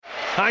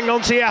Hang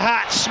on to your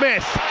hat.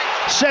 Smith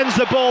sends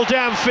the ball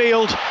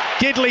downfield.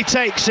 Gidley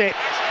takes it,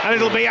 and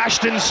it'll be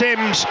Ashton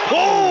Sims.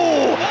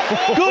 Oh,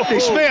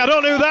 goodness me, I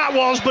don't know who that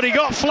was, but he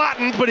got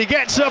flattened, but he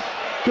gets up.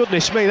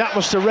 Goodness me, that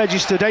must have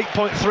registered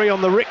 8.3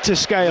 on the Richter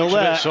scale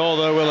there.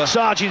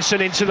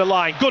 Sarginson into the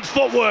line. Good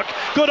footwork,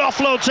 good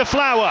offload to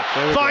Flower.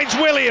 Finds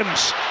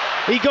Williams.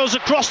 He goes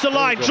across the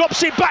line,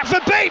 drops it back for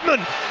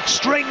Bateman.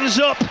 Straightens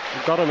up.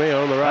 Got him here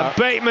on the right. And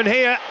Bateman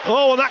here.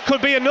 Oh, and that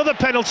could be another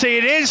penalty.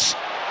 It is.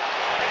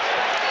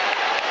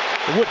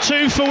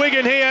 2 for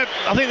Wigan here.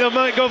 I think they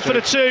might go for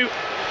the 2.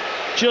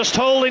 Just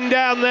holding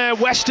down there.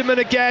 Westerman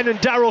again and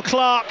Darryl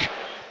Clark.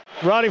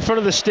 Right in front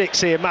of the sticks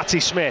here, Matty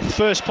Smith.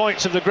 First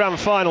points of the grand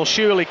final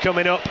surely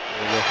coming up.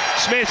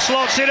 Smith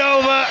slots it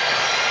over.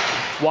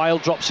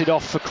 Wild drops it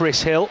off for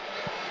Chris Hill.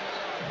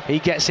 He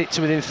gets it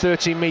to within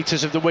 13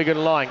 metres of the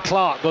Wigan line.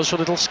 Clark goes for a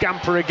little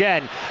scamper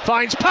again.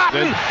 Finds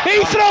Patton.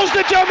 He throws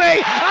the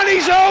dummy and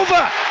he's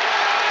over.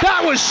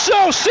 That was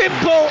so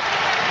simple.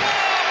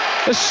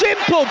 A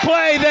simple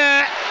play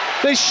there.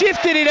 They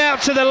shifted it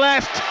out to the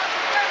left.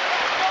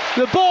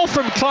 The ball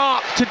from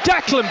Clark to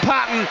Declan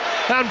Patton,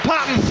 and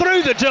Patton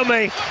through the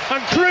dummy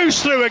and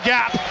cruised through a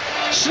gap,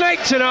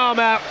 snaked an arm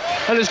out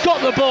and has got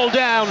the ball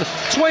down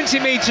 20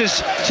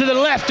 metres to the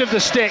left of the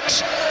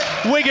sticks.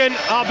 Wigan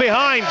are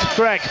behind,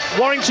 Greg.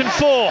 Warrington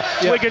 4,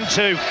 Wigan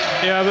 2.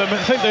 Yeah, I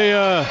think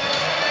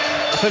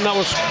that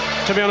was,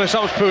 to be honest,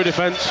 that was poor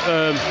defence.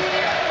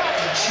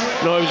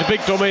 It was a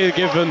big dummy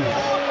given.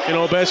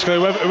 Basically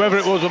whoever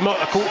it was,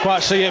 I couldn't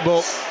quite see it,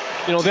 but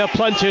they had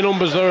plenty of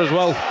numbers there as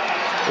well.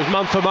 It was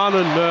man for man,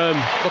 and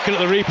looking at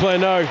the replay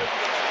now,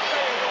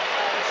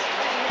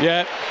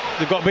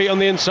 they've got beat on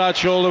the inside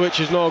shoulder, which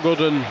is no good,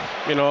 and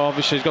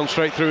obviously he's gone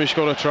straight through and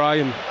scored a try,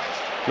 and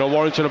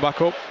Warrington are back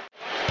up.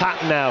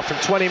 Patton now from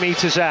 20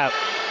 metres out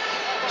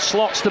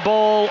slots the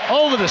ball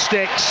over the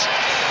sticks,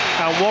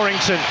 and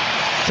Warrington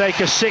take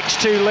a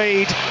 6-2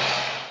 lead.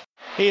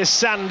 Here's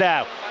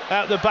Sandow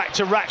out the back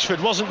to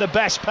Ratchford. Wasn't the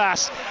best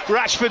pass.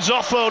 Ratchford's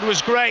offload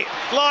was great.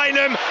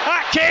 Lynham,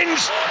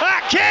 Atkins!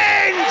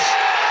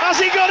 Has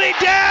he got it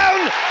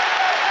down?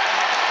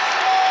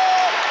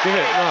 Give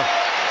it, no.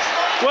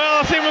 Well,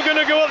 I think we're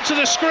going to go up to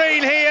the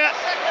screen here.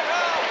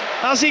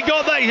 Has he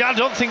got that?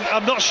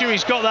 I'm not sure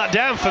he's got that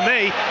down for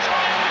me.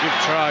 Good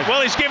try.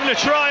 Well, he's given a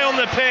try on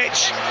the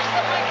pitch.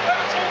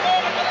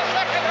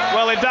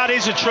 Well, if that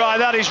is a try,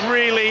 that is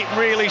really,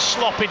 really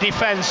sloppy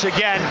defence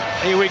again.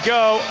 Here we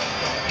go.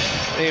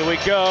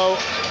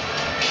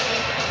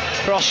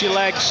 Cross your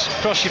legs,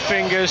 cross your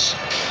fingers.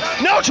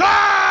 No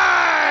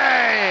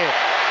try!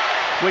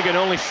 Wigan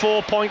only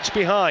 4 points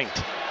behind.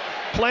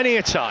 Plenty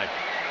of time.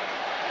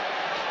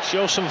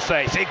 Show some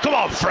faith. Come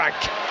on, Frank.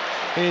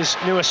 Here's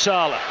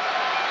Nuasala.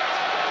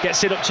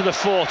 Gets it up to the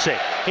 40.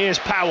 Here's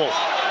Powell.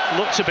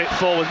 Looks a bit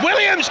forward.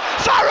 Williams!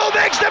 Farrell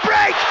makes the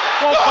break!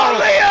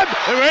 Liam!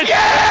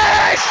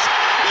 Yes!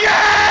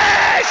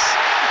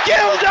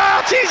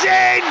 Gildart is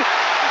in!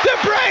 The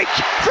break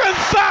from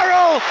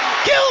Farrell.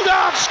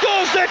 Gildart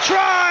scores the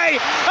try,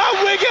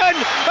 and Wigan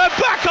are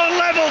back on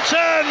level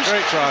terms.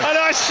 Great try. And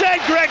I said,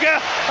 Gregor,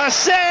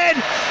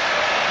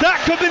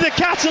 that could be the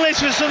catalyst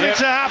for something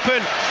to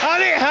happen,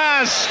 and it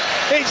has.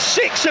 It's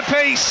 6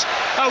 apiece,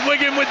 and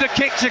Wigan with the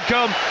kick to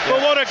come.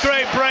 But what a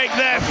great break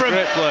there from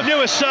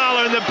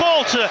Nuasala, and the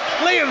ball to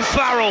Liam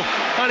Farrell,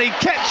 and he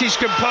kept his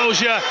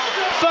composure,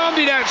 farmed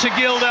it out to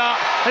Gildart,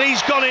 and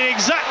he's gone in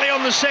exactly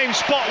on the same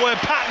spot where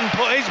Patton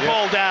put his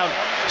ball down.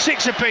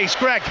 6 apiece,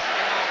 Greg.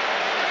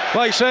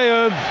 Like you say,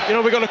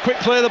 we got a quick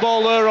play of the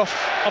ball there off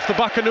the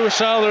back of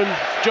Nuasala and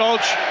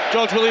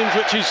George Williams,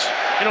 which is,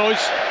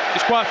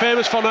 he's quite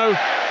famous for now.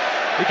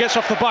 He gets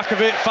off the back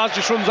of it. Faz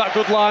just runs that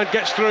good line,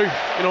 gets through.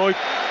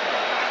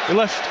 He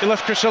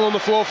left Chris Hill on the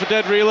floor for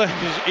dead, really.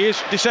 He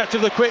is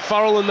deceptively quick,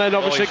 Farrell, and then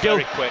obviously Gill.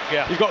 Very quick,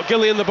 He's got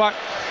Gilly in the back,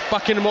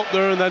 backing him up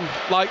there, and then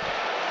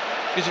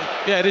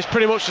it is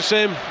pretty much the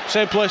same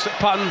place that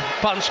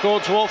Patton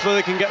scored. So hopefully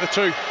they can get the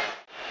 2.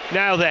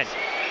 Now then,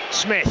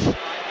 Smith.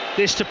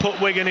 This to put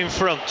Wigan in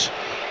front.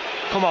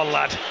 Come on,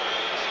 lad.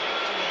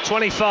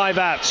 25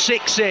 out,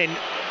 6 in.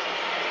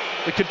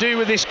 We could do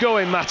with this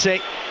going,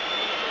 Matty.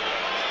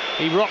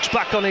 He rocks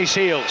back on his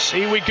heels.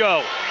 Here we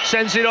go.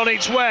 Sends it on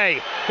its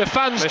way. The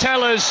fans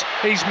tell us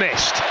he's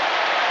missed.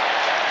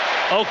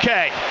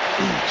 Okay.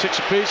 6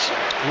 apiece.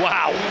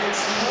 Wow.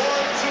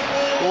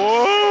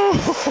 Whoa.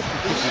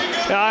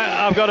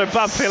 I've got a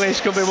bad feeling it's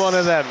going to be one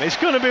of them. It's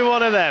going to be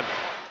one of them.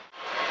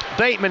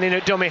 Bateman in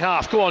at dummy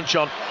half. Go on,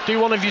 John. Do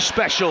one of your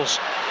specials.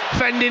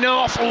 Fending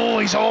off. Oh,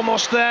 he's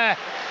almost there.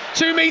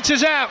 2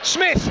 metres out.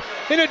 Smith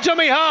in at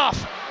dummy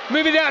half.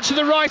 Moving out to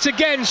the right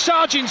again.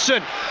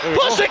 Sarginson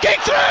puts the kick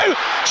through.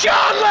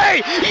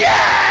 Charnley.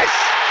 Yes!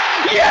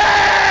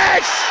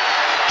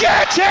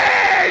 Get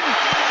in!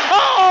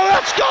 Oh,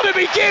 that's got to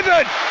be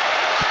given.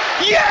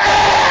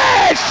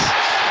 Yes!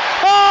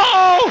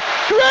 Oh,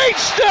 great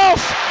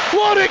stuff!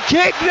 What a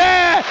kick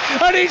there!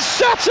 And it's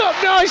sat up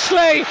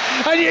nicely,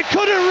 and you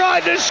couldn't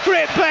write the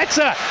script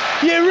better.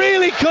 You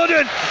really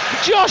couldn't.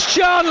 Josh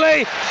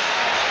Charnley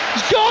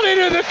It's gone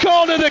into the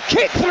corner, the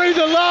kick through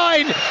the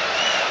line,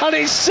 and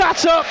it's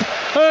sat up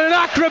an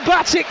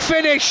acrobatic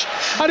finish.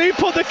 And who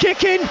put the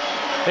kick in?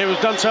 It was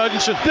Dan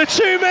Sargentson. The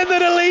two men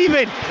that are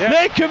leaving,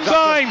 they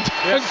combined.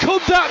 Exactly. And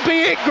could that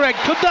be it, Greg?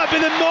 Could that be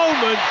the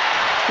moment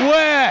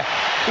where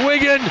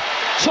Wigan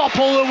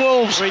topple the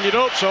Wolves? I mean, you'd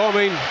hope so. I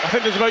mean, I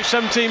think there's about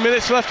 17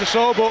 minutes left or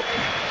so, but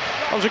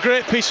that was a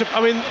great piece of...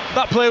 I mean,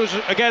 that play was,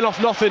 again,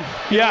 off nothing.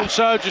 Yeah.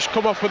 Sarge just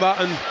come up with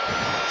that, and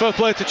fair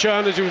play to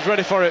Chalmers, he was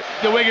ready for it.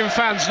 The Wigan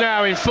fans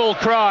now in full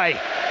cry.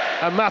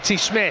 And Matty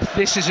Smith,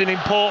 this is an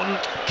important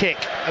kick,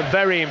 a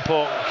very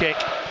important kick.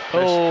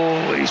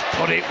 Oh, he's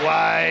put it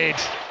wide.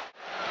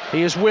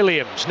 Here's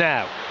Williams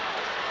now.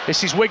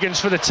 This is Wigan's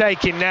for the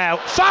taking now.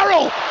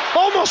 Farrell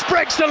almost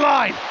breaks the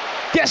line.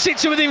 Gets it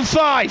to within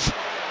 5.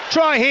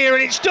 Try here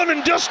and it's done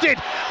and dusted.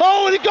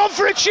 Oh, they've gone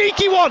for a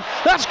cheeky one.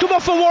 That's come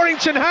off a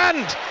Warrington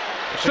hand.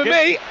 For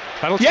me,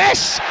 penalty.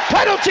 Yes,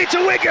 penalty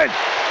to Wigan.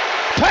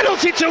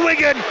 Penalty to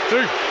Wigan.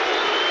 2.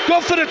 Go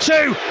for the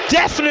 2.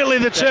 Definitely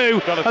the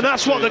 2. And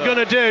that's what they're going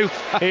to do.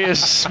 Here's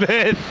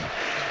Smith.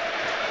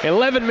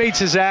 11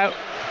 metres out.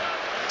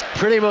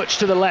 Pretty much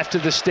to the left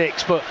of the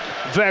sticks, but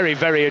very,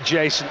 very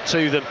adjacent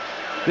to them.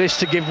 This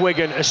to give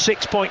Wigan a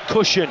 6-point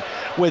cushion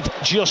with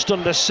just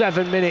under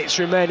 7 minutes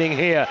remaining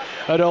here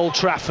at Old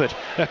Trafford.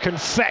 A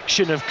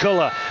confection of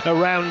colour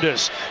around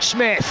us.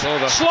 Smith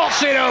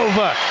slots it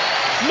over.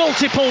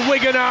 Multiple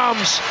Wigan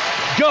arms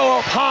go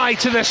up high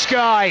to the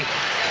sky.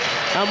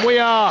 And we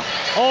are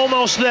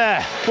almost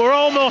there. We're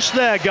almost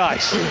there,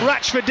 guys.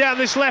 Ratchford down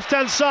this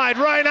left-hand side.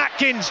 Ryan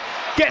Atkins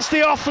gets the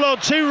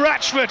offload to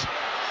Ratchford.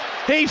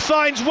 He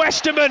finds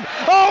Westerman.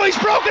 Oh, he's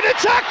broken a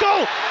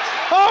tackle.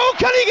 Oh,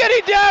 can he get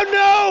it down?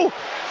 No.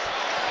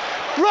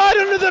 Right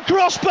under the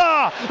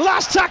crossbar.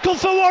 Last tackle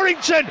for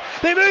Warrington.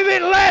 They move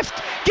it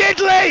left.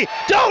 Gidley,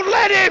 don't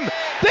let him.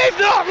 They've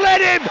not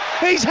let him.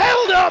 He's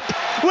held up.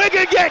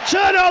 Wigan get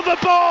turnover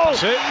ball.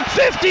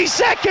 50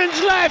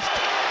 seconds left.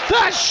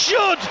 That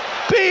should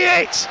be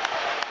it.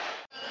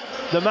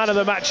 The man of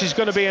the match is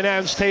going to be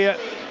announced here.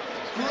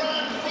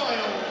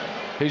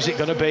 Who's it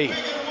going to be?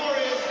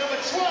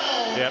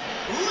 Yep.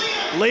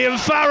 Liam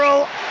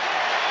Farrell,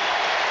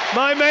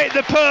 my mate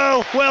the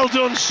Pearl. Well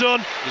done,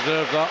 son.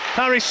 Deserved that.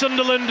 Harry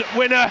Sunderland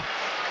winner.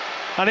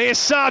 And here's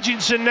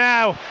Sargentson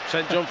now.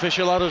 St John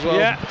Fisher lad as well.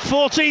 Yeah,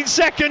 14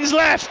 seconds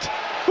left.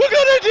 We're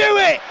going to do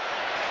it.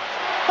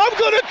 I'm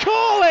going to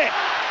call it.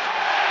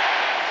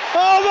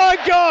 Oh my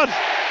God.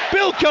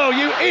 Bilko,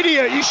 you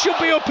idiot. You should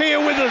be up here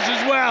with us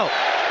as well.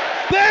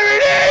 There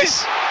it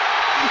is.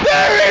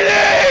 There it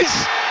is.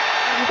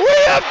 We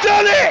have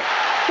done it.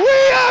 We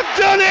have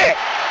done it!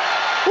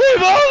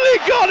 We've only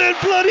gone and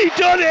bloody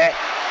done it!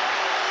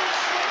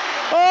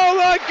 Oh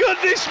my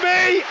goodness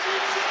me!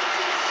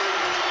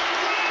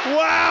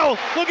 Wow!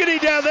 Look at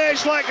it down there,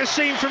 it's like a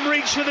scene from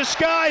Reach for the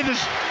Sky.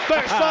 There's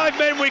about 5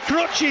 men with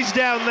crutches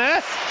down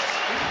there.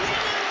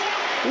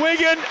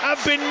 Wigan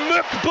have been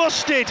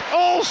muck-busted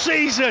all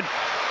season.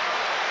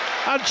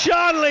 And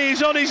Charnley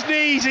is on his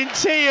knees in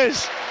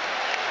tears.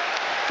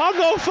 I'm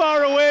not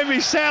far away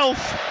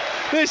myself.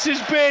 This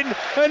has been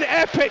an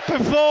epic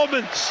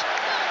performance.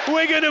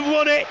 Wigan have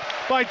won it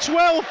by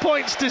 12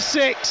 points to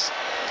 6.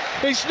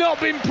 It's not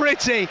been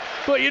pretty,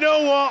 but you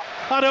know what?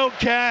 I don't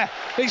care.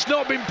 It's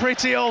not been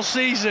pretty all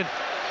season.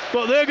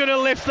 But they're going to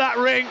lift that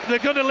ring, they're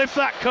going to lift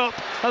that cup,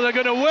 and they're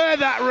going to wear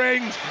that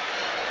ring.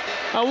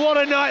 And what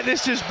a night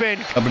this has been.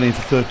 I've been here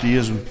for 30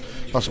 years and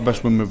that's the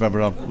best win we've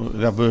ever had.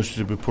 The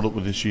adversity we've put up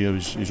with this year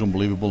is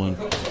unbelievable, and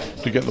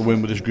to get the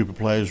win with this group of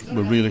players,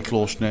 we're really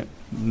close-knit,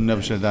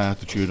 never said that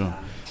attitude on.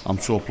 I'm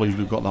so pleased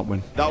we've got that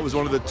win. That was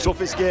one of the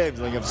toughest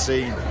games I think I've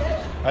seen.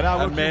 And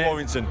I work in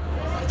Warrington,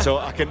 so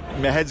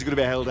my head's going to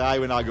be held high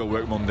when I go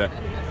work Monday.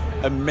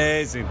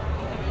 Amazing.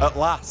 At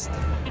last.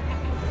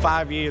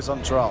 5 years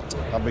on trot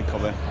I've been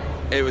coming.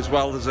 It was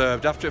well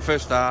deserved. After the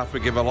first half we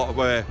give a lot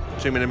away,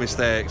 too many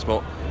mistakes,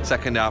 but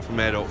second half we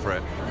made up for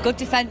it. Good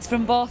defence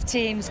from both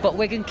teams, but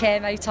Wigan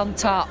came out on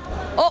top.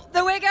 Up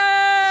the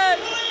Wigan!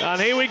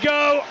 And here we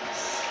go.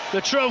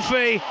 The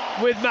trophy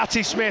with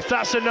Matty Smith.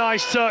 That's a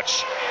nice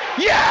touch.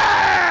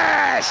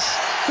 Yes!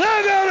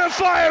 There go the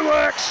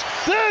fireworks.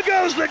 There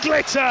goes the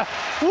glitter.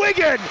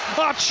 Wigan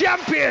are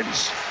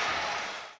champions.